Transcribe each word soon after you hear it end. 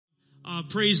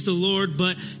Praise the Lord.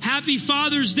 But happy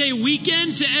Father's Day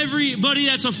weekend to everybody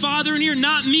that's a father in here.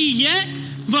 Not me yet,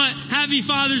 but happy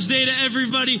Father's Day to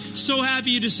everybody. So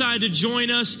happy you decided to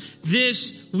join us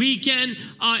this weekend.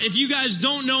 If you guys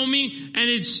don't know me and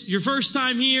it's your first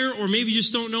time here, or maybe you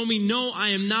just don't know me, no, I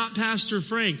am not Pastor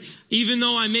Frank. Even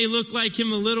though I may look like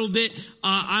him a little bit,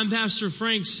 I'm Pastor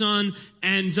Frank's son.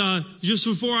 And just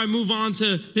before I move on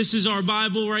to this is our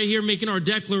Bible right here, making our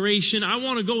declaration, I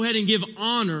want to go ahead and give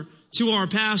honor to our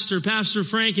pastor, Pastor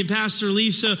Frank and Pastor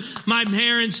Lisa, my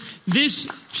parents. This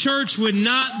church would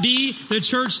not be the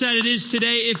church that it is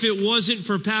today if it wasn't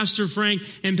for Pastor Frank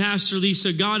and Pastor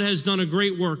Lisa. God has done a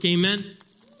great work. Amen.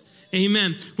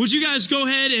 Amen. Would you guys go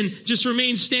ahead and just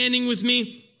remain standing with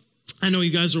me? I know you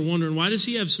guys are wondering, why does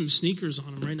he have some sneakers on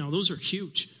him right now? Those are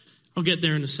huge. I'll get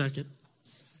there in a second.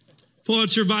 Pull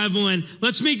out your Bible and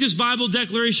let's make this Bible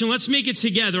declaration. Let's make it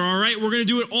together, all right? We're going to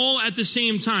do it all at the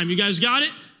same time. You guys got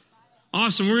it?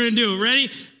 Awesome. We're going to do it. Ready?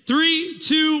 3,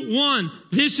 2, 1.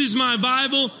 This is my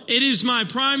Bible. It is my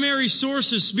primary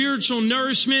source of spiritual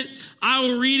nourishment. I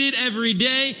will read it every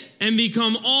day and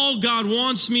become all God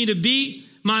wants me to be.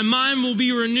 My mind will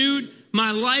be renewed.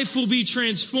 My life will be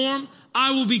transformed.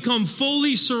 I will become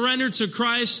fully surrendered to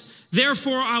Christ.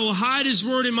 Therefore, I will hide His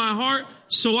word in my heart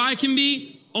so I can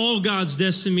be all God's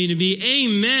destined me to be.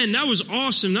 Amen. That was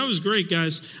awesome. That was great,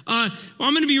 guys. I'm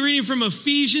going to be reading from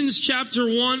Ephesians chapter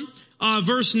 1.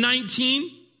 Verse 19,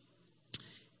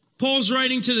 Paul's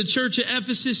writing to the church at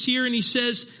Ephesus here, and he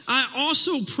says, I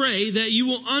also pray that you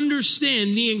will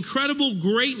understand the incredible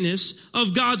greatness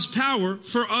of God's power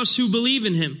for us who believe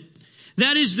in Him.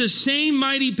 That is the same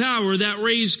mighty power that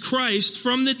raised Christ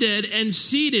from the dead and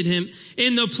seated Him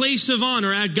in the place of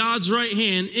honor at God's right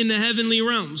hand in the heavenly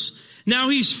realms. Now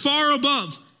He's far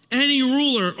above any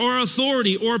ruler or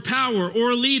authority or power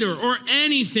or leader or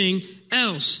anything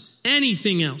else.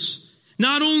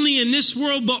 Not only in this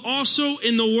world, but also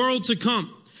in the world to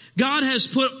come. God has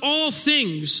put all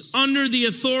things under the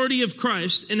authority of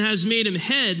Christ and has made Him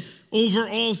head over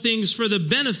all things for the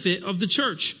benefit of the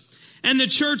church. And the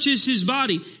church is His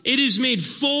body. It is made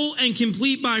full and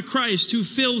complete by Christ, who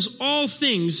fills all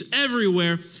things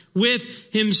everywhere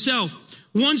with Himself.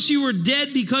 Once you were dead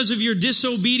because of your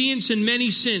disobedience and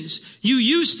many sins. You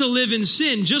used to live in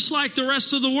sin just like the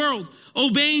rest of the world,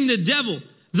 obeying the devil,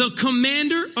 the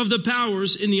commander of the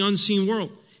powers in the unseen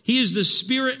world. He is the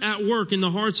spirit at work in the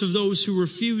hearts of those who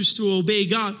refuse to obey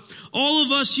God. All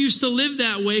of us used to live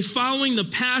that way, following the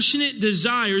passionate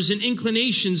desires and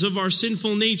inclinations of our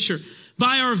sinful nature.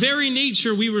 By our very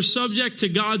nature, we were subject to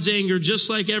God's anger just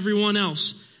like everyone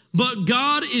else. But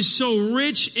God is so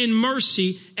rich in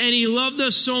mercy, and He loved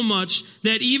us so much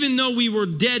that even though we were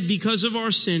dead because of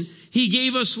our sin, He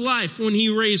gave us life when He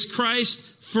raised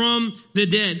Christ from the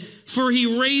dead. For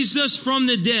He raised us from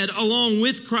the dead along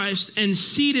with Christ and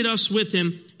seated us with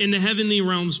Him in the heavenly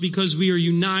realms because we are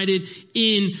united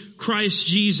in Christ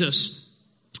Jesus.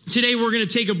 Today we're going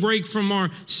to take a break from our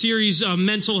series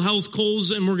Mental Health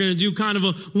Goals, and we're going to do kind of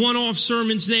a one-off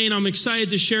sermon today, and I'm excited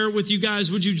to share it with you guys.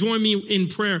 Would you join me in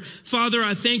prayer? Father,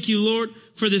 I thank you, Lord,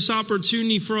 for this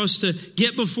opportunity for us to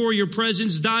get before your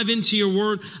presence, dive into your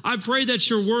word. I pray that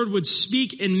your word would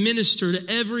speak and minister to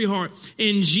every heart.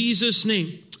 In Jesus'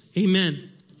 name,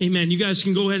 amen. Amen. You guys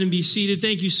can go ahead and be seated.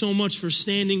 Thank you so much for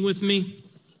standing with me.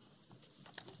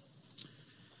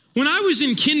 When I was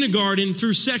in kindergarten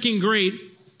through second grade,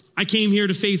 I came here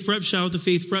to Faith Prep. Shout out to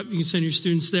Faith Prep. You can send your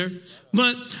students there.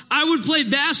 But I would play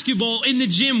basketball in the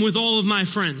gym with all of my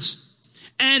friends.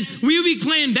 And we would be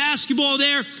playing basketball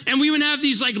there, and we would have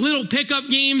these like little pickup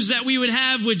games that we would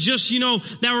have with just,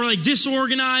 that were like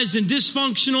disorganized and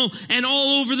dysfunctional and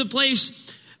all over the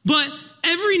place. But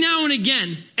every now and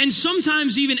again, and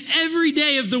sometimes even every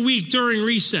day of the week during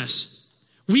recess,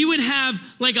 we would have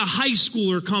like a high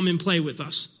schooler come and play with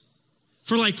us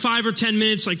for like 5 or 10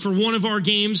 minutes, like for one of our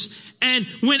games. And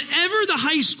whenever the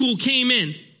high school came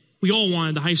in, we all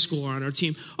wanted the high schooler on our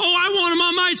team. Oh, I want him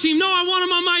on my team. No, I want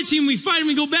him on my team. We fight and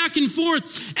we go back and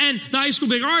forth. And the high school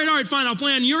would be like, all right, fine. I'll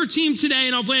play on your team today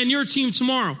and I'll play on your team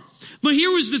tomorrow. But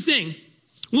here was the thing.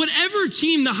 Whatever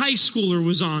team the high schooler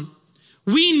was on,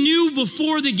 we knew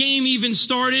before the game even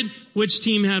started which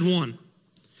team had won.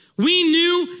 We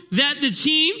knew that the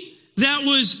team that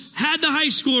had the high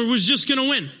schooler was just going to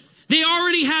win. They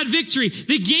already had victory.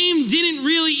 The game didn't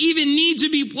really even need to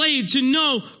be played to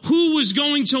know who was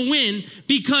going to win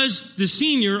because the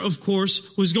senior, of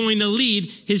course, was going to lead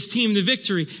his team to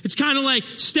victory. It's kind of like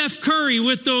Steph Curry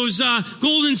with those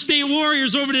Golden State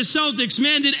Warriors over the Celtics.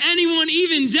 Man, did anyone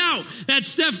even doubt that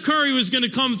Steph Curry was going to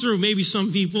come through? Maybe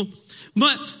some people.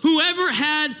 But whoever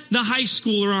had the high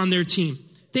schooler on their team,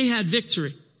 they had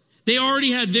victory. They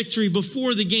already had victory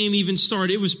before the game even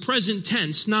started. It was present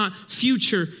tense, not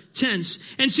future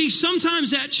tense. And see,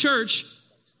 sometimes at church,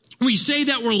 we say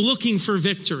that we're looking for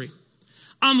victory.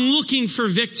 I'm looking for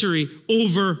victory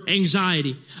over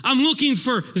anxiety. I'm looking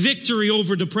for victory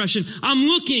over depression. I'm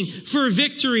looking for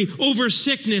victory over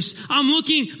sickness. I'm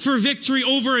looking for victory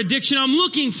over addiction. I'm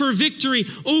looking for victory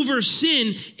over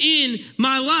sin in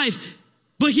my life.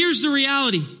 But here's the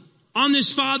reality. On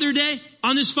this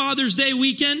Father's Day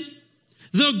weekend,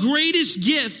 the greatest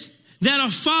gift that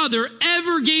a father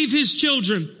ever gave his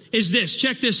children is this.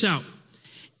 Check this out.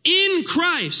 In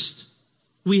Christ,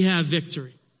 we have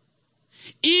victory.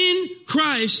 In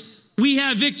Christ, we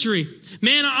have victory.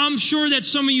 Man, I'm sure that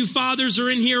some of you fathers are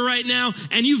in here right now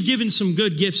and you've given some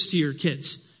good gifts to your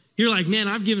kids. You're like, man,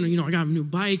 I've given them, I got them a new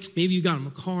bike. Maybe you got them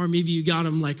a car. Maybe you got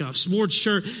them like a sports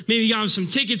shirt. Maybe you got them some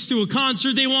tickets to a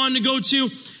concert they wanted to go to.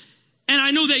 And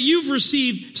I know that you've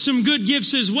received some good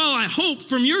gifts as well, I hope,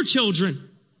 from your children.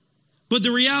 But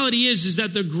the reality is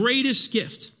that the greatest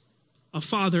gift a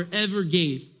father ever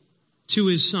gave to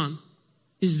his son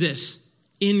is this.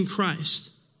 In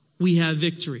Christ, we have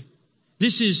victory.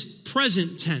 This is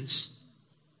present tense.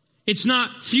 It's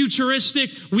not futuristic.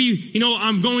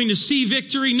 I'm going to see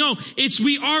victory. No, it's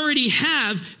we already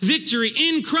have victory.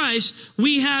 In Christ,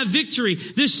 we have victory.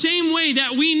 The same way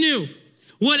that we knew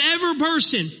whatever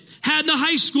person had the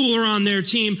high schooler on their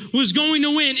team was going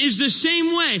to win is the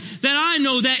same way that I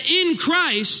know that in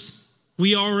Christ,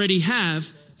 we already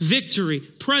have victory,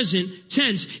 present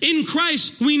tense. In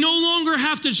Christ, we no longer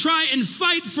have to try and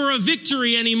fight for a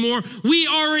victory anymore. We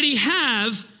already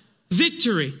have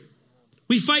victory.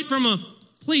 We fight from a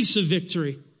place of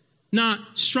victory, not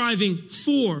striving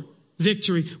for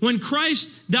victory. When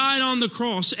Christ died on the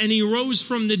cross and he rose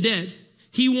from the dead,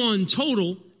 he won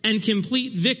total and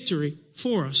complete victory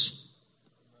for us.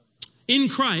 In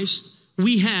Christ,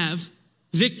 we have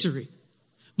victory.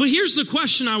 But here's the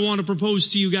question I want to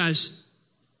propose to you guys.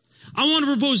 I want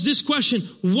to propose this question.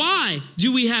 Why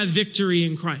do we have victory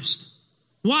in Christ?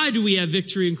 Why do we have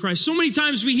victory in Christ? So many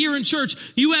times we hear in church,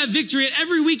 you have victory.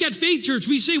 Every week at Faith Church,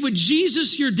 we say, with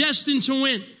Jesus, you're destined to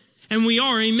win. And we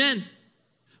are, amen.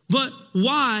 But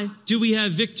why do we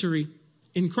have victory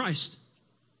in Christ?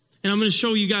 And I'm going to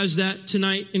show you guys that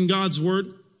tonight in God's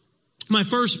Word. My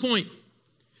first point,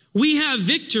 we have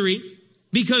victory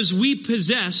because we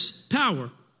possess power.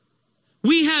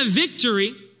 We have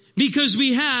victory because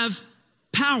we have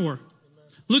power.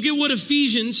 Look at what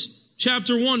Ephesians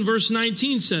chapter 1 verse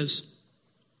 19 says.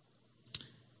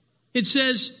 It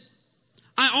says,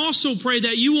 I also pray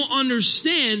that you will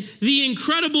understand the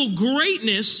incredible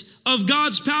greatness of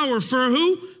God's power for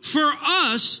who? For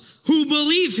us who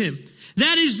believe him.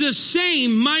 That is the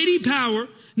same mighty power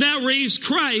that raised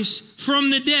Christ from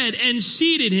the dead and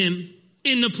seated him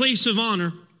in the place of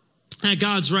honor at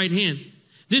God's right hand.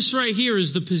 This right here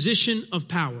is the position of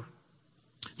power.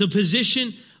 The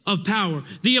position of power.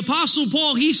 The Apostle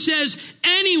Paul, he says,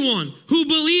 anyone who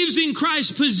believes in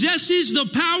Christ possesses the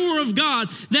power of God.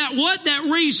 That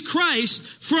raised Christ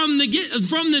from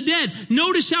the dead.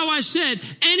 Notice how I said,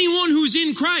 anyone who's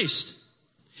in Christ.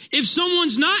 If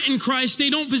someone's not in Christ, they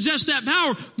don't possess that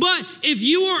power. But if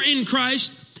you are in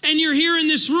Christ and you're here in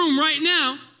this room right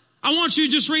now, I want you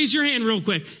to just raise your hand real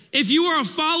quick. If you are a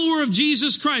follower of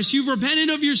Jesus Christ, you've repented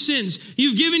of your sins,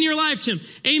 you've given your life to him.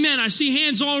 Amen. I see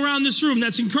hands all around this room.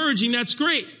 That's encouraging. That's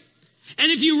great.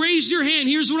 And if you raise your hand,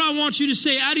 here's what I want you to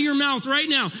say out of your mouth right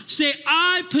now. Say,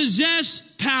 I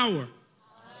possess power.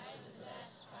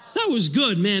 That was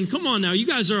good, man. Come on now. You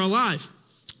guys are alive.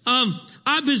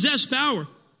 I possess power.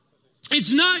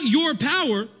 It's not your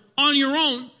power on your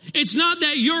own. It's not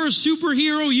that you're a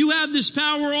superhero. You have this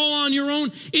power all on your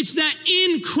own. It's that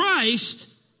in Christ,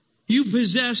 you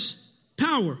possess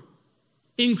power.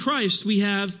 In Christ, we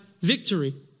have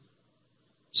victory.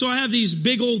 So I have these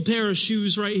big old pair of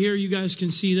shoes right here. You guys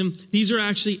can see them. These are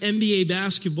actually NBA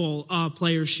basketball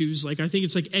player shoes. I think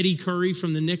it's like Eddie Curry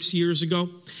from the Knicks years ago.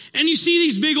 And you see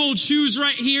these big old shoes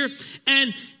right here.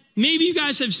 And maybe you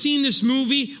guys have seen this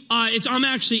movie. I'm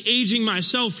actually aging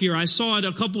myself here. I saw it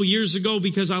a couple years ago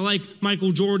because I like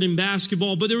Michael Jordan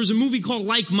basketball. But there was a movie called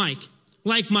Like Mike.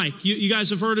 Like Mike. You guys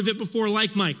have heard of it before,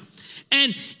 Like Mike.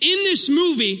 And in this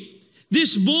movie,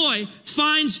 this boy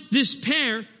finds this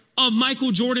pair of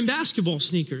Michael Jordan basketball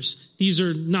sneakers. These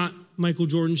are not Michael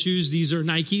Jordan shoes. These are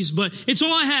Nikes, but it's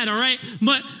all I had, all right?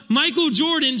 But Michael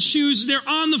Jordan shoes, they're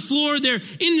on the floor, they're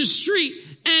in the street,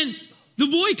 and the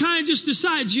boy kind of just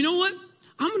decides, you know what?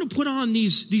 I'm going to put on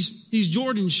these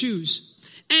Jordan shoes.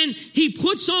 And he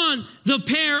puts on the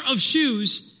pair of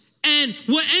shoes, and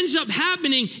what ends up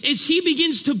happening is he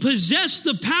begins to possess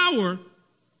the power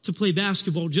to play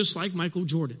basketball just like Michael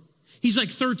Jordan. He's like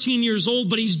 13 years old,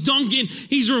 but he's dunking,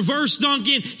 he's reverse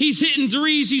dunking, he's hitting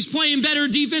threes, he's playing better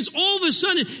defense. All of a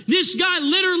sudden, this guy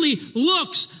literally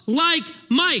looks like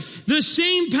Mike. The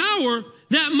same power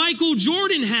that Michael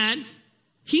Jordan had,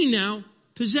 he now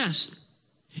possessed.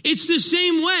 It's the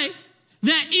same way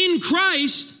that in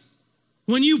Christ,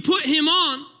 when you put him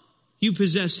on, you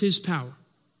possess his power.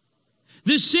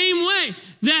 The same way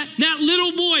that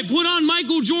little boy put on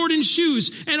Michael Jordan's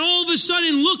shoes and all of a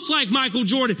sudden looked like Michael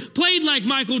Jordan, played like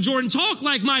Michael Jordan, talked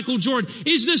like Michael Jordan,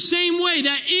 is the same way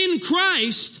that in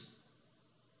Christ,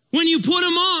 when you put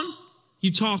him on,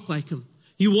 you talk like him,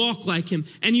 you walk like him,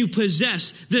 and you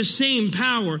possess the same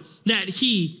power that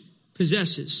he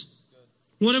possesses.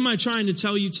 What am I trying to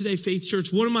tell you today, Faith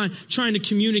Church? What am I trying to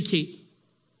communicate?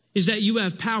 Is that you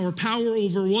have power. Power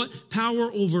over what? Power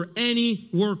over any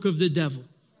work of the devil.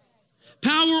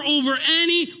 Power over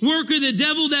any work of the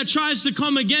devil that tries to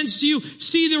come against you.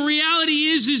 See, the reality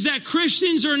is that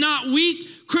Christians are not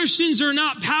weak. Christians are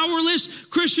not powerless.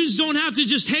 Christians don't have to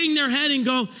just hang their head and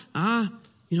go,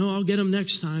 I'll get them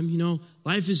next time.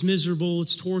 Life is miserable.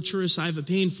 It's torturous. I have a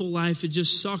painful life. It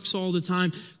just sucks all the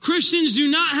time. Christians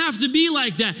do not have to be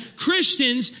like that.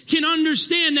 Christians can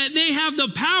understand that they have the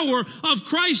power of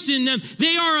Christ in them.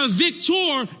 They are a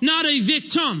victor, not a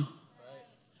victim.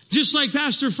 Just like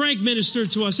Pastor Frank ministered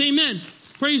to us. Amen.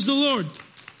 Praise the Lord.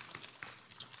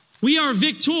 We are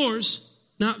victors,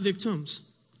 not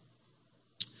victims.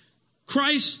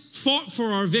 Christ fought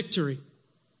for our victory,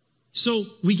 so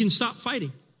we can stop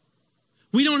fighting.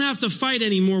 We don't have to fight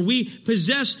anymore. We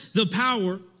possess the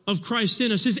power of Christ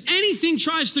in us. If anything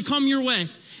tries to come your way,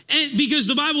 and because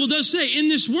the Bible does say, in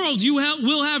this world you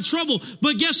will have trouble.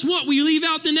 But guess what? We leave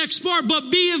out the next part.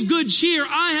 But be of good cheer.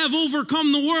 I have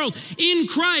overcome the world. In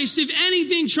Christ, if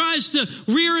anything tries to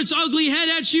rear its ugly head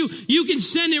at you, you can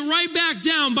send it right back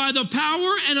down by the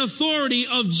power and authority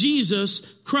of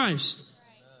Jesus Christ.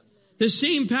 The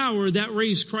same power that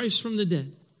raised Christ from the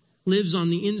dead lives on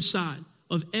the inside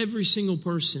of every single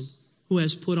person who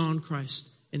has put on Christ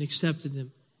and accepted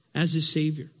him as his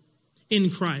Savior.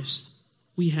 In Christ,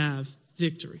 we have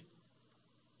victory.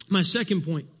 My second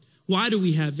point, why do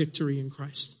we have victory in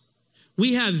Christ?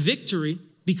 We have victory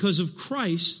because of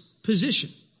Christ's position.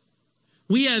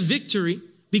 We have victory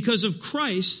because of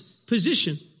Christ's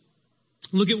position.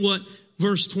 Look at what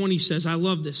verse 20 says. I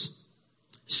love this.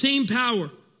 Same power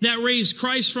that raised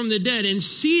Christ from the dead and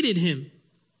seated him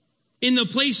in the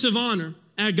place of honor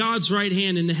at God's right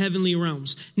hand in the heavenly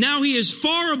realms. Now he is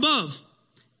far above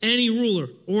any ruler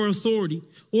or authority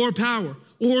or power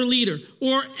or leader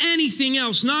or anything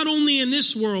else, not only in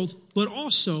this world, but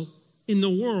also in the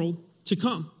world to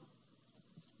come.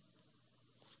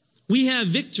 We have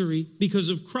victory because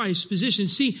of Christ's position.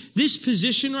 See, this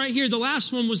position right here, the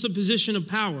last one was the position of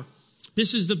power.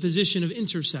 This is the position of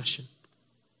intercession.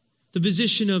 The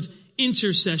position of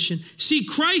intercession. See,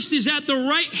 Christ is at the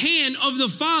right hand of the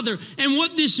Father. And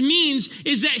what this means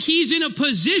is that he's in a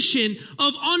position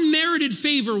of unmerited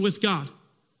favor with God.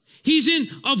 He's in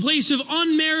a place of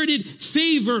unmerited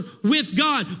favor with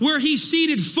God, where he's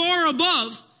seated far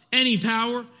above any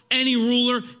power, any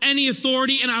ruler, any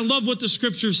authority. And I love what the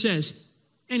scripture says.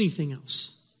 Anything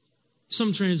else.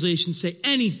 Some translations say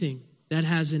anything that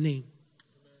has a name.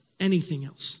 Anything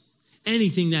else.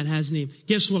 Anything that has a name.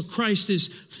 Guess what? Christ is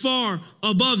far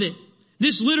above it.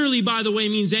 This literally, by the way,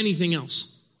 means anything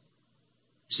else.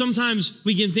 Sometimes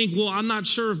we can think, well, I'm not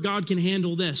sure if God can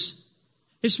handle this.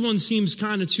 This one seems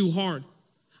kind of too hard.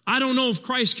 I don't know if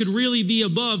Christ could really be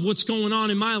above what's going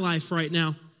on in my life right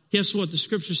now. Guess what? The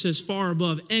scripture says far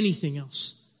above anything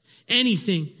else.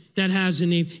 Anything that has a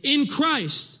name. In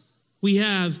Christ, we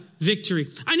have victory.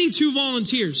 I need two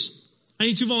volunteers.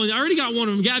 I already got one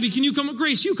of them. Gabby, can you come up?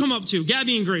 Grace, you come up too.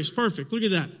 Gabby and Grace. Perfect. Look at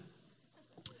that.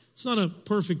 It's not a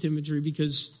perfect imagery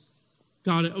because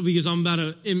I'm about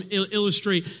to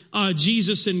illustrate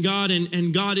Jesus and God,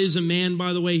 and God is a man,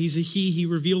 by the way. He's a he. He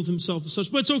revealed himself as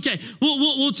such, but it's okay.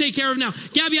 We'll take care of it now.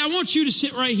 Gabby, I want you to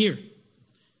sit right here.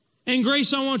 And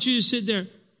Grace, I want you to sit there.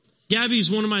 Gabby's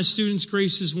one of my students.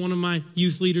 Grace is one of my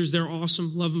youth leaders. They're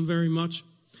awesome. Love them very much.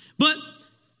 But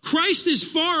Christ is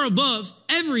far above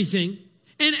everything,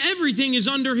 and everything is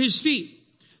under his feet.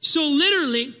 So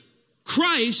literally,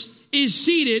 Christ is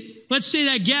seated. Let's say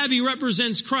that Gabby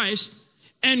represents Christ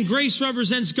and Grace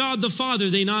represents God the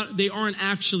Father. They aren't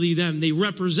actually them. They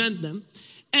represent them.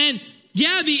 And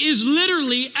Gabby is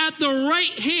literally at the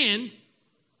right hand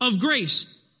of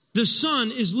Grace. The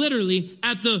Son is literally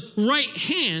at the right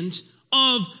hand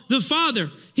of the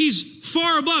Father. He's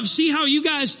far above. See how you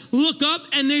guys look up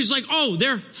and there's like, oh,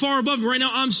 they're far above me. Right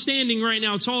now, I'm standing right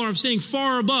now taller. I'm standing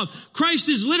far above. Christ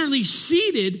is literally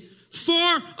seated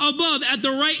far above at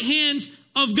the right hand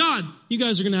of God. You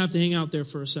guys are going to have to hang out there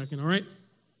for a second, all right?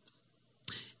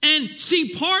 And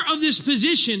see, part of this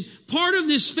position, part of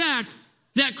this fact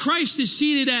that Christ is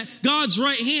seated at God's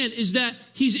right hand is that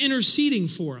he's interceding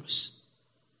for us.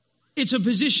 It's a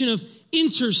position of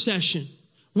intercession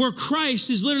where Christ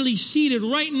is literally seated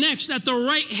right next at the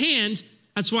right hand.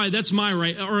 That's why that's my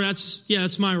right, or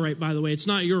that's my right, by the way. It's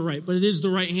not your right, but it is the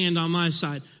right hand on my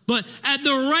side. But at the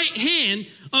right hand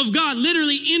of God,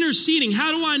 literally interceding.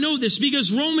 How do I know this?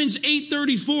 Because Romans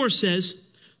 8:34 says,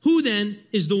 who then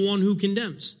is the one who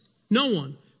condemns? No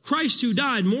one. Christ, who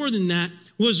died, more than that,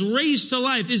 was raised to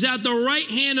life, is at the right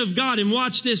hand of God, and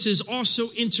watch this, is also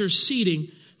interceding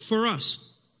for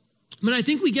us. But I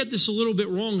think we get this a little bit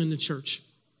wrong in the church.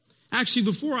 Actually,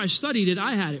 before I studied it,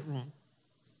 I had it wrong.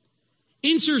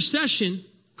 Intercession,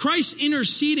 Christ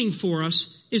interceding for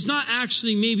us, is not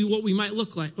actually maybe what we might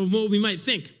look like, or what we might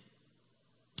think.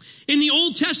 In the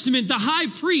Old Testament, the high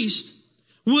priest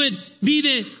would be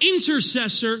the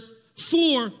intercessor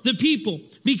for the people,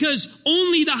 because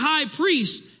only the high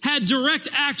priest had direct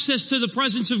access to the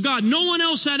presence of God. No one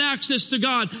else had access to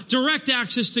God, direct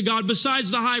access to God, besides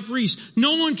the high priest.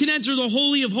 No one can enter the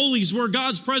Holy of Holies where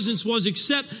God's presence was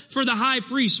except for the high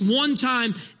priest one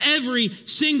time every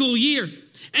single year.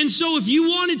 And so if you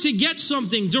wanted to get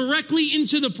something directly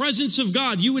into the presence of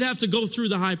God, you would have to go through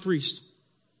the high priest.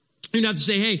 You'd have to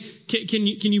say, hey, can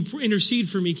you intercede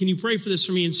for me? Can you pray for this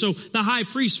for me? And so the high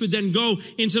priest would then go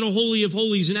into the Holy of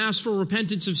Holies and ask for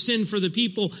repentance of sin for the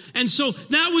people. And so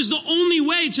that was the only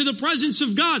way to the presence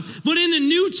of God. But in the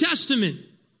New Testament,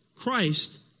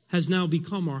 Christ has now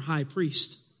become our high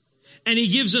priest. And he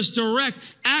gives us direct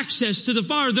access to the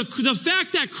Father. The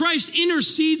fact that Christ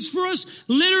intercedes for us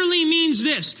literally means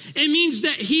this. It means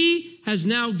that he has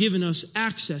now given us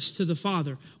access to the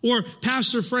Father. Or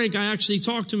Pastor Frank, I actually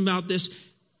talked to him about this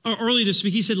early this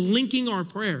week. He said, linking our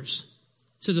prayers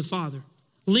to the Father.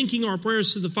 Linking our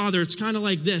prayers to the Father. It's kind of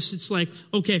like this. It's like,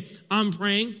 okay, I'm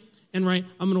praying, and right,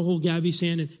 I'm going to hold Gabby's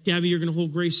hand, and Gabby, you're going to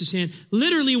hold Grace's hand.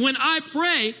 Literally, when I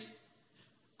pray,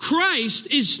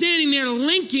 Christ is standing there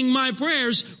linking my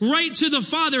prayers right to the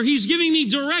Father. He's giving me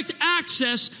direct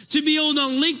access to be able to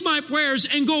link my prayers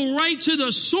and go right to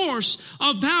the source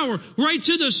of power, right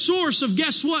to the source of,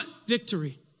 guess what?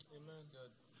 Victory.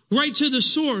 Amen. Right to the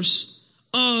source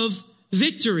of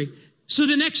victory. So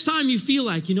the next time you feel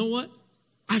like, you know what?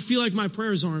 I feel like my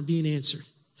prayers aren't being answered.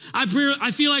 I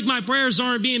feel like my prayers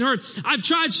aren't being heard. I've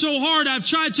tried so hard. I've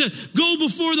tried to go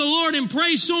before the Lord and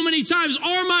pray so many times.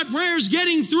 Are my prayers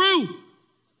getting through?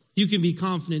 You can be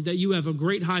confident that you have a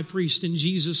great high priest in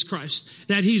Jesus Christ,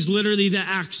 that he's literally the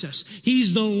access.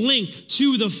 He's the link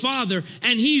to the Father,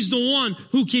 and he's the one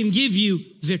who can give you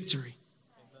victory.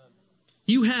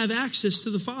 You have access to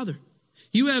the Father.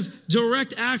 You have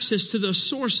direct access to the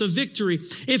source of victory.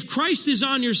 If Christ is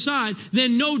on your side,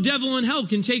 then no devil in hell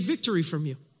can take victory from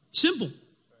you. Simple.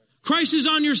 Christ is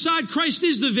on your side. Christ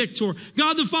is the victor.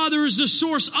 God the Father is the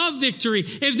source of victory.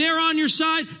 If they're on your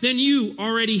side, then you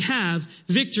already have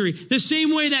victory. The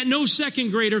same way that no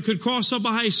second grader could cross up a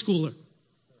high schooler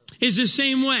is the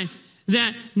same way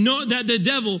that the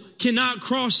devil cannot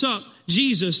cross up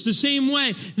Jesus. The same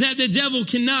way that the devil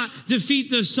cannot defeat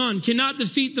the Son, cannot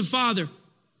defeat the Father.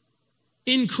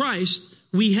 In Christ,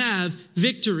 we have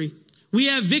victory. We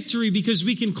have victory because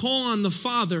we can call on the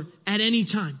Father at any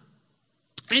time.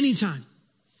 Anytime.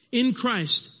 In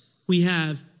Christ, we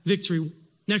have victory.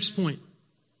 Next point.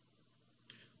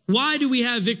 Why do we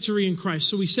have victory in Christ?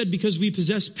 So we said because we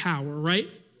possess power, right?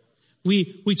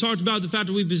 We talked about the fact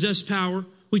that we possess power.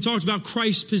 We talked about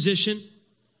Christ's position.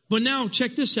 But now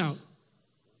check this out.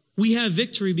 We have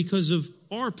victory because of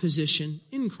our position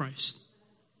in Christ.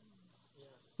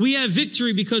 We have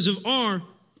victory because of our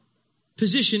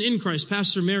position in Christ.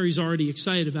 Pastor Mary's already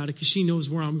excited about it because she knows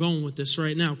where I'm going with this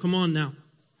right now. Come on now.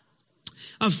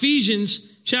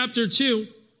 Ephesians chapter 2,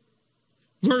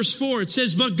 verse 4, it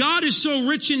says, but God is so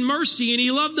rich in mercy and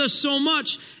he loved us so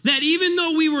much that even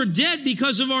though we were dead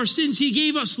because of our sins, he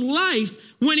gave us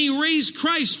life when he raised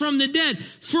Christ from the dead.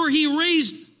 For he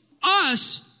raised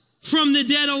us from the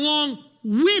dead along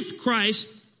with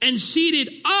Christ and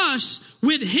seated us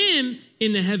with him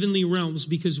in the heavenly realms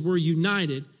because we're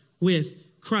united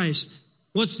with Christ.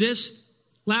 What's this?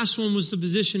 Last one was the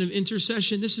position of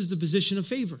intercession. This is the position of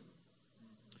favor.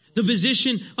 The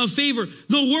position of favor.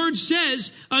 The word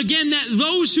says, again, that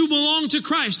those who belong to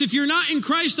Christ, if you're not in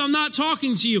Christ, I'm not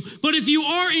talking to you. But if you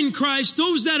are in Christ,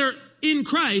 those that are in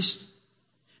Christ,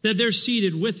 that they're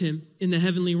seated with him in the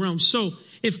heavenly realms. So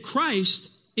if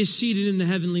Christ is seated in the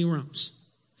heavenly realms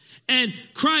and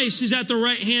Christ is at the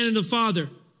right hand of the Father,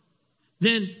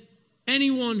 then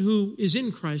anyone who is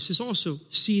in Christ is also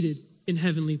seated in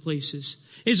heavenly places,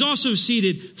 is also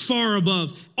seated far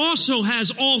above, also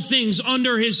has all things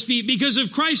under his feet. Because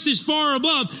if Christ is far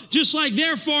above, just like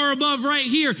they're far above right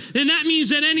here, then that means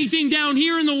that anything down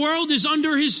here in the world is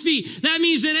under his feet. That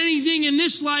means that anything in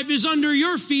this life is under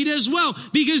your feet as well,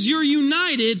 because you're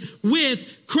united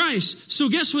with Christ. So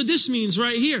guess what this means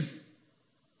right here?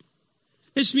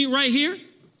 This means right here.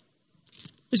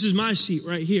 This is my seat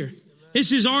right here.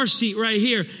 This is our seat right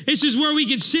here. This is where we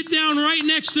can sit down right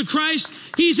next to Christ.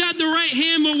 He's at the right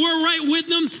hand, but we're right with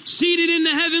them, seated in the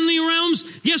heavenly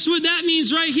realms. Guess what that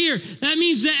means right here? That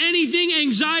means that anything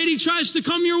anxiety tries to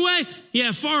come your way,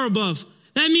 yeah, far above.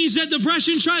 That means that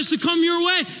depression tries to come your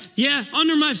way, yeah,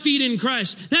 under my feet in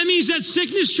Christ. That means that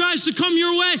sickness tries to come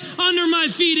your way, under my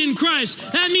feet in Christ.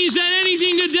 That means that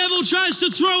anything the devil tries to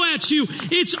throw at you,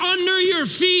 it's under your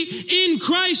feet in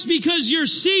Christ, because you're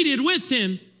seated with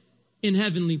him in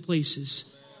heavenly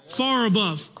places. Far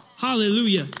above.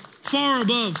 Hallelujah. Far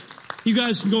above. You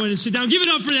guys can go ahead and sit down. Give it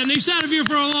up for them. They sat up here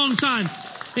for a long time.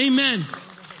 Amen.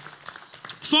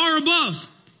 Far above.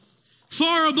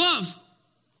 Far above.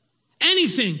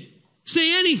 Anything.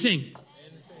 Say anything.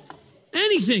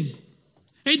 Anything.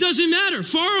 It doesn't matter.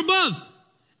 Far above.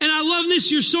 And I love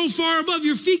this. You're so far above,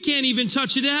 your feet can't even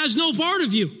touch it. It has no part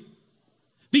of you.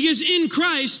 Because in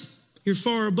Christ, you're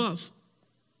far above.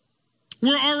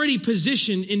 We're already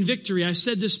positioned in victory. I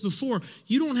said this before.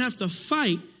 You don't have to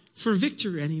fight for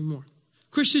victory anymore.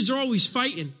 Christians are always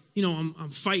fighting. I'm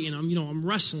fighting. I'm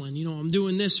wrestling. I'm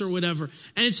doing this or whatever.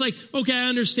 And it's like, okay, I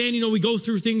understand. We go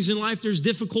through things in life. There's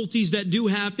difficulties that do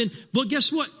happen. But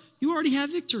guess what? You already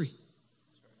have victory.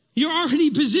 You're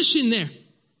already positioned there.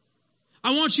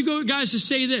 I want you guys to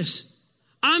say this.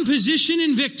 I'm positioned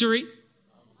in victory.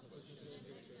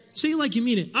 Say it like you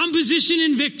mean it. I'm positioned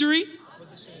in victory.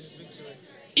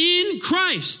 In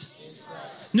Christ.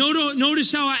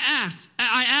 Notice how I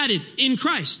added in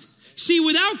Christ. See,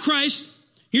 without Christ,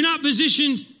 you're not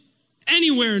positioned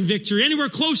anywhere in victory, anywhere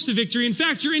close to victory. In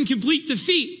fact, you're in complete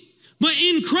defeat. But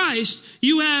in Christ,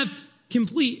 you have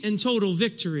complete and total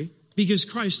victory, because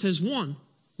Christ has won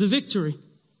the victory.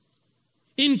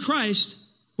 In Christ,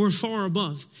 we're far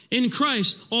above. In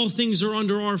Christ, all things are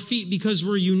under our feet, because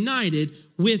we're united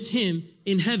with him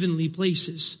in heavenly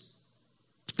places.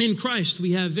 In Christ,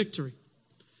 we have victory.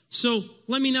 So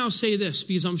let me now say this,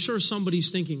 because I'm sure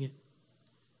somebody's thinking it.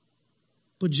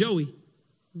 But Joey,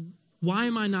 why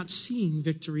am I not seeing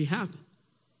victory happen?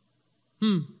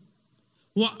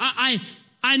 Well,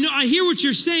 I know, I hear what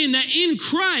you're saying, that in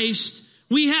Christ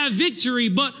we have victory,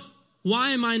 but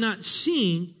why am I not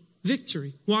seeing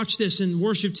victory? Watch this, and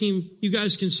worship team, you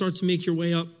guys can start to make your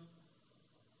way up.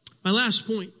 My last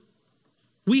point.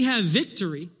 We have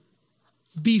victory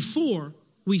before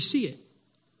we see it.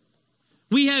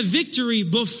 We have victory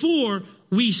before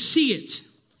we see it.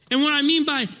 And what I mean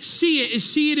by see it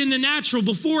is see it in the natural,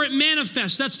 before it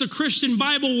manifests. That's the Christian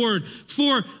Bible word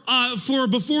for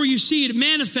before you see it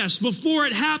manifest, before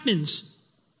it happens.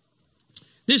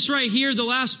 This right here, the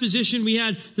last position, we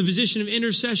had the position of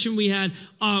intercession. We had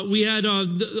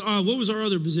what was our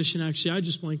other position actually? I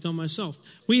just blanked on myself.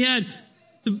 We had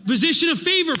the position of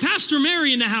favor. Pastor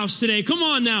Mary in the house today. Come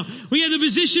on now. We had the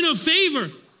position of favor.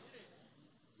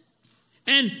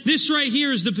 And this right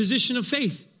here is the position of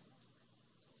faith.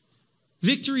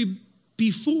 Victory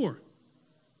before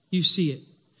you see it.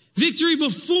 Victory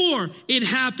before it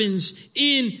happens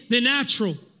in the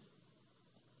natural.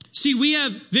 See, we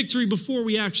have victory before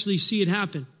we actually see it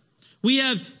happen. We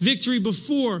have victory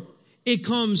before it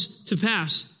comes to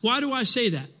pass. Why do I say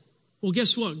that? Well,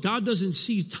 guess what? God doesn't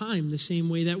see time the same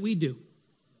way that we do.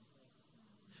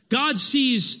 God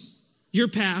sees your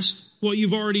past, what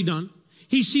you've already done.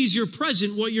 He sees your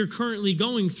present, what you're currently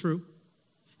going through.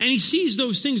 And he sees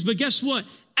those things, but guess what?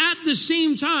 At the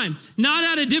same time, not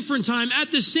at a different time,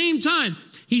 at the same time,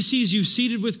 he sees you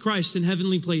seated with Christ in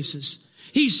heavenly places.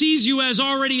 He sees you as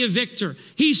already a victor.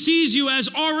 He sees you as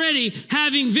already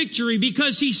having victory,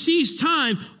 because he sees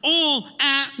time all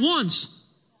at once.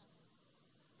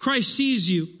 Christ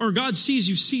sees you, or God sees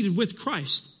you seated with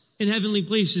Christ in heavenly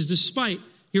places despite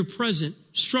your present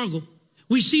struggle.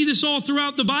 We see this all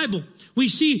throughout the Bible. We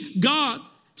see God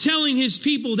telling his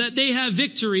people that they have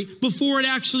victory before it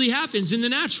actually happens in the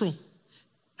natural.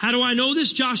 How do I know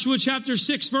this? Joshua chapter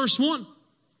 6 verse 1.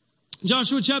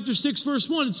 Joshua chapter 6 verse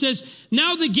 1, it says,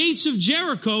 "Now the gates of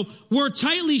Jericho were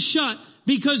tightly shut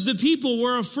because the people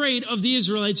were afraid of the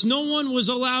Israelites. No one was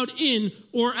allowed in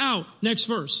or out." Next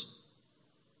verse.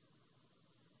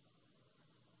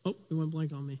 Oh, it went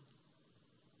blank on me.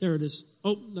 There it is.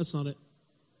 Oh, that's not it.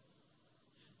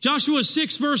 Joshua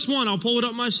 6, verse 1. I'll pull it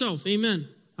up myself. Amen.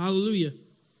 Hallelujah.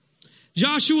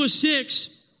 Joshua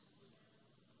 6.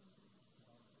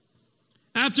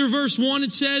 After verse 1,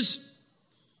 it says,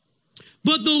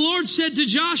 but the Lord said to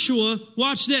Joshua,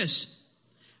 watch this,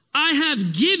 I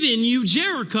have given you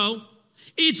Jericho,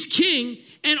 its king,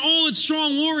 and all its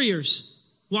strong warriors.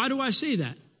 Why do I say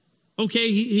that?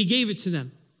 Okay, he gave it to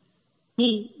them.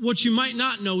 Well, what you might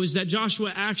not know is that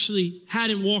Joshua actually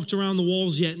hadn't walked around the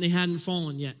walls yet and they hadn't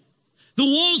fallen yet. The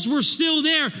walls were still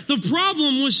there. The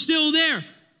problem was still there.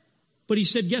 But he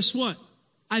said, guess what?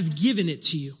 I've given it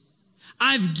to you.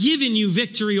 I've given you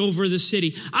victory over the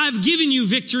city. I've given you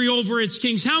victory over its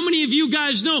kings. How many of you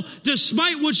guys know,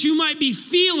 despite what you might be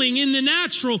feeling in the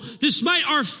natural, despite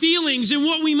our feelings and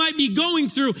what we might be going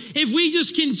through, if we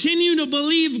just continue to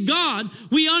believe God,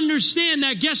 we understand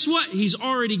that, guess what? He's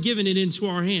already given it into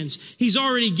our hands. He's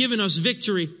already given us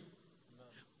victory.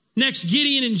 Next,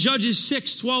 Gideon in Judges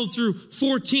 6, 12 through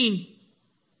 14.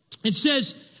 It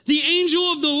says, the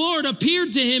angel of the Lord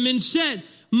appeared to him and said,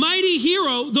 mighty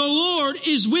hero, the Lord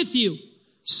is with you.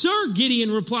 Sir,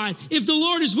 Gideon replied, if the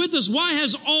Lord is with us, why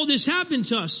has all this happened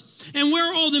to us? And where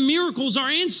are all the miracles our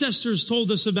ancestors told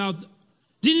us about?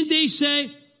 Didn't they say,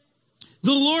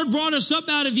 the Lord brought us up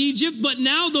out of Egypt, but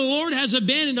now the Lord has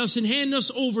abandoned us and handed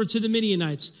us over to the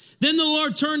Midianites. Then the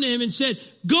Lord turned to him and said,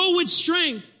 go with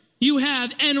strength you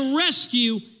have and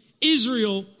rescue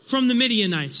Israel from the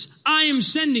Midianites. I am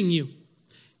sending you.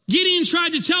 Gideon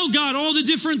tried to tell God all the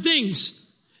different things.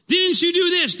 Didn't you do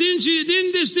this?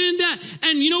 Didn't this, didn't that?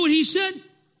 And you know what he said?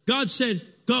 God said,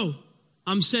 go,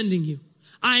 I'm sending you.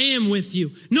 I am with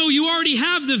you. No, you already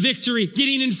have the victory,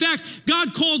 Gideon. In fact,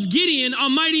 God called Gideon a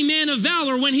mighty man of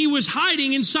valor when he was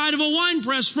hiding inside of a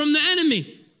winepress from the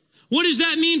enemy. What does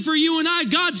that mean for you and I?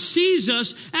 God sees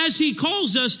us as he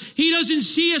calls us. He doesn't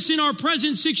see us in our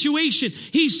present situation.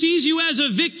 He sees you as a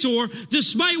victor,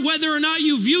 despite whether or not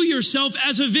you view yourself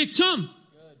as a victim.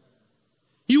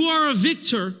 You are a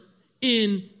victor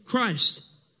in Christ.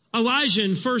 Elijah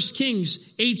in 1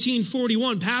 Kings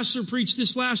 18:41. Pastor preached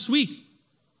this last week.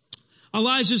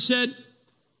 Elijah said,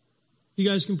 you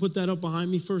guys can put that up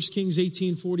behind me, 1 Kings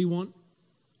 18:41.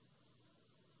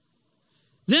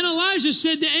 Then Elijah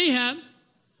said to Ahab,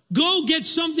 go get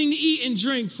something to eat and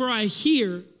drink, for I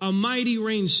hear a mighty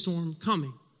rainstorm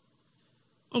coming.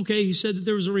 Okay, he said that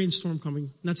there was a rainstorm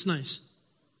coming. That's nice.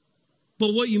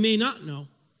 But what you may not know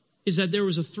is that there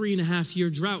was a 3.5-year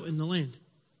drought in the land.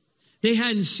 They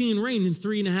hadn't seen rain in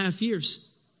 3.5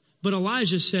 years. But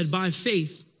Elijah said, by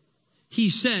faith, he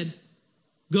said,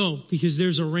 go, because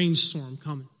there's a rainstorm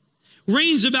coming.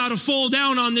 Rain's about to fall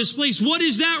down on this place. What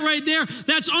is that right there?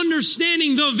 That's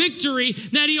understanding the victory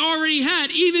that he already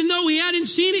had, even though he hadn't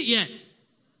seen it yet.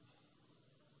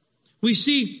 We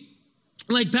see,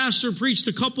 like Pastor preached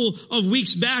a couple of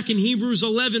weeks back in Hebrews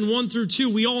 11, 1 through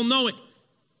 2, we all know it.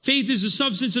 Faith is the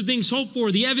substance of things hoped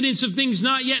for, the evidence of things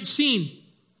not yet seen.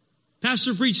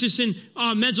 Pastor preached this in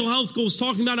mental health goals,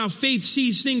 talking about how faith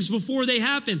sees things before they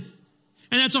happen.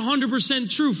 And that's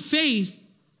 100% true. Faith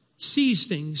sees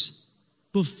things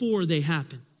before they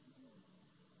happen.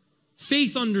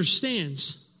 Faith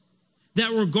understands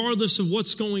that regardless of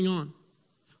what's going on,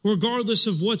 regardless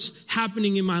of what's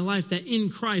happening in my life, that in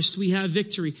Christ we have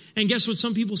victory. And guess what?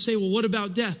 Some people say, well, what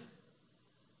about death?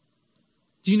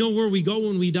 Do you know where we go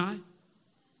when we die?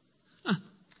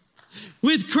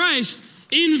 With Christ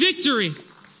in victory.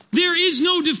 There is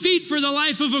no defeat for the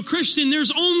life of a Christian.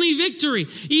 There's only victory.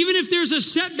 Even if there's a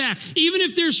setback, even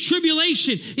if there's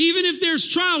tribulation, even if there's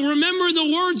trial, remember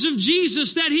the words of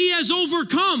Jesus that he has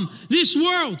overcome this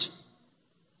world.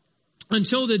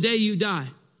 Until the day you die,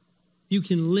 you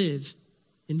can live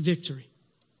in victory.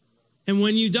 And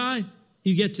when you die,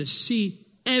 you get to see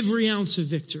every ounce of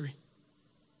victory.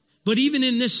 But even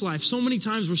in this life, so many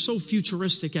times we're so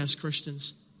futuristic as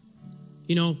Christians.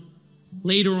 You know,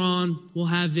 later on, we'll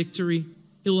have victory.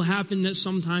 It will happen that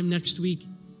sometime next week.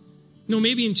 You know,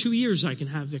 maybe in 2 years I can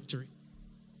have victory.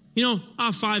 You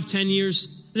know, 5, 10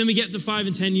 years. And then we get to 5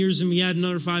 and 10 years and we add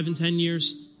another 5 and 10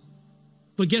 years.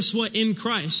 But guess what? In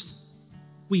Christ,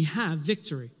 we have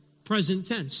victory. Present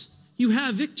tense. You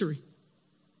have victory.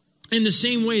 In the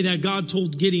same way that God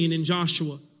told Gideon and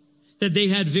Joshua that they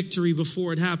had victory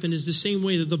before it happened is the same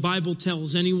way that the Bible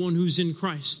tells anyone who's in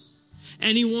Christ,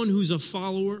 anyone who's a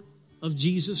follower of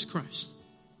Jesus Christ,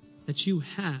 that you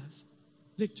have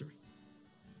victory.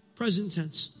 Present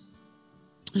tense.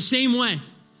 The same way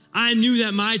I knew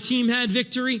that my team had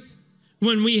victory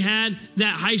when we had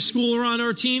that high schooler on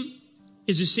our team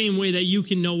is the same way that you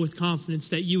can know with confidence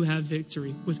that you have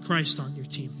victory with Christ on your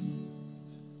team.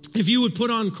 if you would put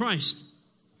on Christ,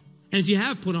 and if you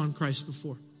have put on Christ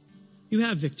before, you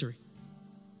have victory.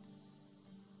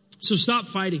 So stop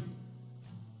fighting.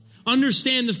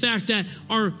 Understand the fact that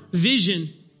our vision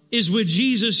is with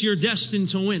Jesus, you're destined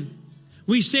to win.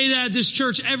 We say that at this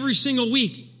church every single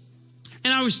week.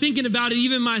 And I was thinking about it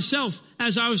even myself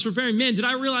as I was preparing. Man, did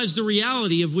I realize the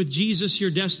reality of with Jesus,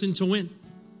 you're destined to win?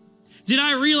 Did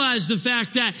I realize the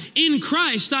fact that in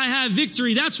Christ I have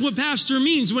victory? That's what Pastor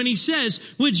means when he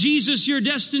says, with Jesus you're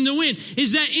destined to win,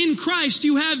 is that in Christ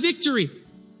you have victory.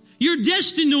 You're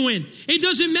destined to win. It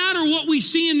doesn't matter what we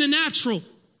see in the natural.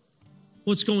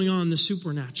 What's going on in the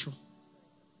supernatural?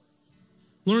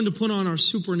 Learn to put on our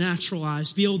supernatural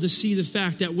eyes, be able to see the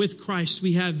fact that with Christ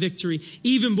we have victory,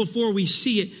 even before we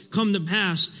see it come to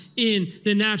pass in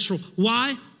the natural.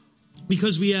 Why?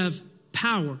 Because we have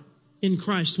power in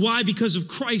Christ. Why? Because of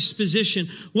Christ's position.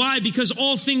 Why? Because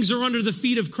all things are under the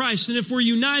feet of Christ. And if we're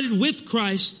united with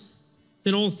Christ,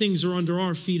 then all things are under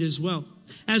our feet as well.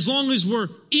 As long as we're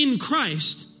in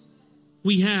Christ,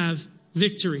 we have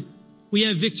victory. We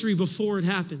have victory before it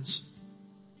happens.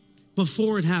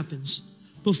 Before it happens.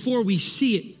 Before we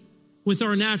see it with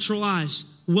our natural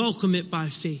eyes, welcome it by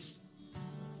faith.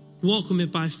 Welcome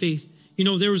it by faith. You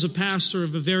know, there was a pastor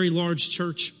of a very large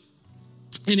church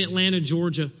in Atlanta,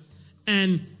 Georgia,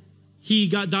 and he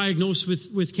got diagnosed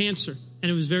with cancer, and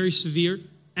it was very severe.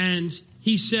 And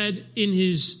he said in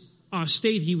his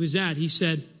state he was at, he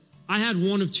said, I had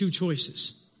one of two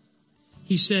choices.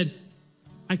 He said,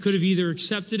 I could have either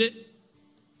accepted it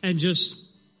and just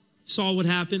saw what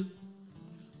happened,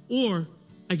 or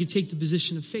I could take the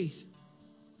position of faith.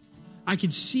 I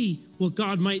could see what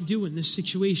God might do in this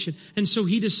situation. And so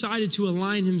he decided to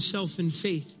align himself in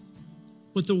faith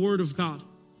with the word of God.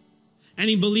 And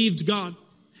he believed God.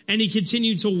 And he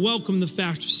continued to welcome the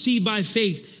fact, see by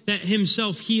faith that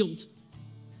himself healed.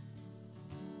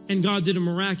 And God did a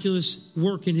miraculous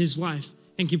work in his life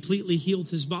and completely healed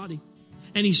his body.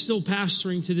 And he's still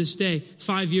pastoring to this day,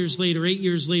 5 years later, 8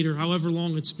 years later, however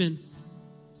long it's been.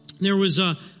 There was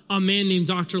a man named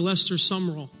Dr. Lester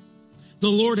Sumrall. The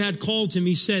Lord had called him.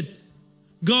 He said,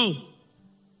 go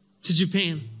to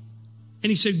Japan. And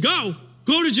he said, go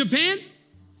to Japan?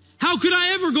 How could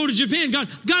I ever go to Japan? God,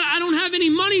 I don't have any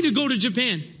money to go to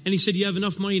Japan. And he said, you have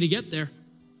enough money to get there.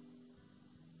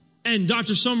 And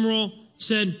Dr. Sumrall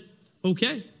said,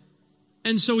 okay.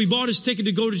 And so he bought his ticket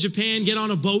to go to Japan, get on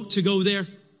a boat to go there.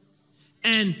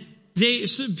 And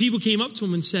people came up to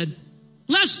him and said,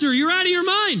 Lester, you're out of your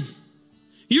mind.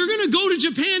 You're going to go to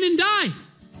Japan and die.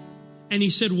 And he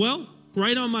said, well,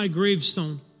 write on my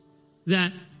gravestone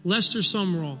that Lester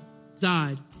Sumrall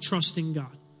died trusting God.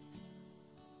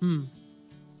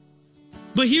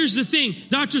 But here's the thing.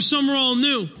 Dr. Sumrall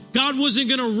knew God wasn't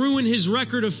going to ruin his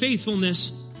record of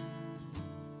faithfulness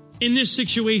in this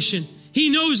situation. He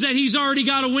knows that he's already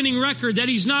got a winning record, that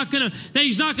he's not gonna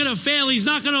fail, he's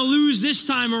not gonna lose this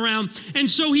time around. And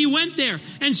so he went there.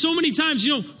 And so many times,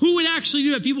 who would actually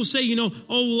do that? People say, oh,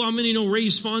 well, I'm gonna,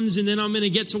 raise funds and then I'm gonna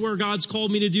get to where God's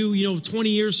called me to do, 20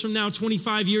 years from now,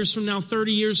 25 years from now,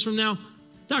 30 years from now.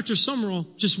 Dr. Sumrall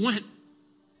just went.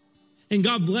 And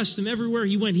God blessed him everywhere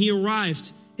he went. He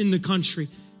arrived in the country.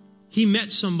 He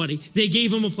met somebody. They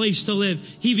gave him a place to live.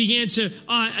 He began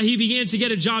to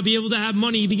get a job, be able to have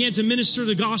money. He began to minister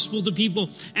the gospel to people.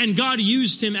 And God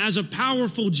used him as a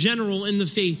powerful general in the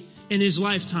faith in his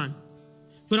lifetime.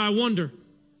 But I wonder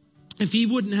if he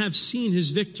wouldn't have seen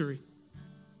his victory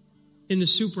in the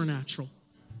supernatural,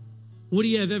 would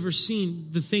he have ever seen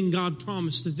the thing God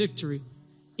promised, the victory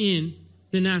in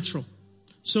the natural?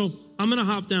 So I'm going to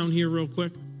hop down here real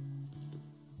quick.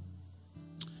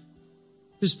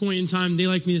 This point in time, they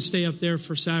like me to stay up there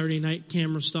for Saturday night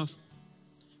camera stuff.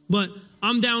 But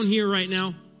I'm down here right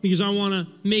now because I want to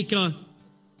make a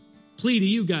plea to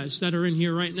you guys that are in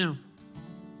here right now.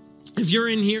 If you're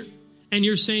in here and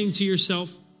you're saying to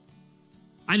yourself,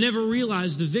 I never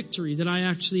realized the victory that I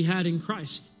actually had in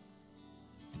Christ.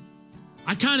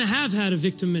 I kind of have had a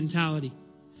victim mentality.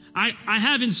 I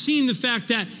haven't seen the fact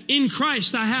that in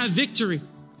Christ I have victory.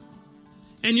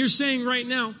 And you're saying right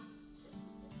now,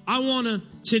 I want to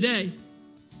today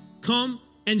come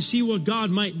and see what God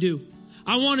might do.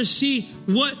 I want to see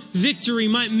what victory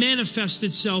might manifest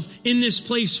itself in this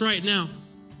place right now.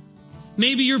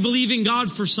 Maybe you're believing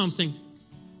God for something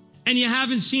and you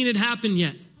haven't seen it happen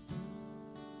yet.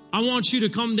 I want you to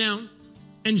come down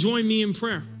and join me in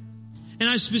prayer. And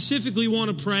I specifically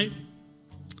want to pray,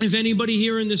 if anybody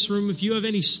here in this room, if you have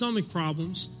any stomach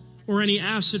problems or any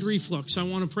acid reflux, I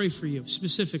want to pray for you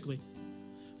specifically.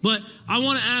 But I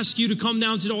want to ask you to come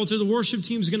down to the altar. The worship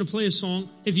team is going to play a song.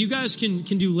 If you guys can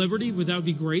do Liberty, that would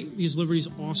be great, because Liberty's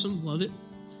awesome. Love it.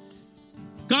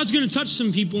 God's going to touch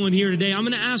some people in here today. I'm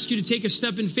going to ask you to take a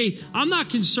step in faith. I'm not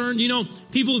concerned. You know,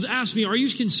 people ask me, are you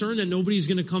concerned that nobody's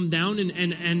going to come down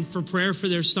and for prayer for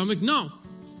their stomach? No.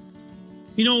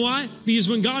 You know why? Because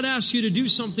when God asks you to do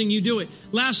something, you do it.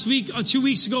 Last week, 2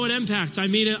 weeks ago at Impact,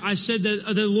 I said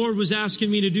that the Lord was asking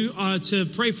me to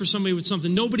pray for somebody with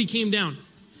something. Nobody came down.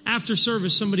 After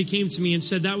service, somebody came to me and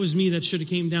said that was me that should have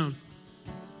came down.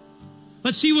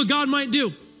 Let's see what God might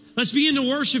do. Let's begin to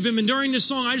worship Him. And during this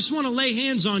song, I just want to lay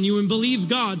hands on you and believe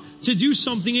God to do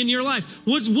something in your life.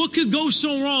 What could go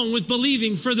so wrong with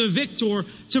believing for the victor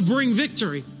to bring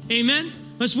victory? Amen?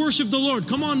 Let's worship the Lord.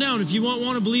 Come on down if you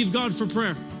want to believe God for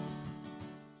prayer.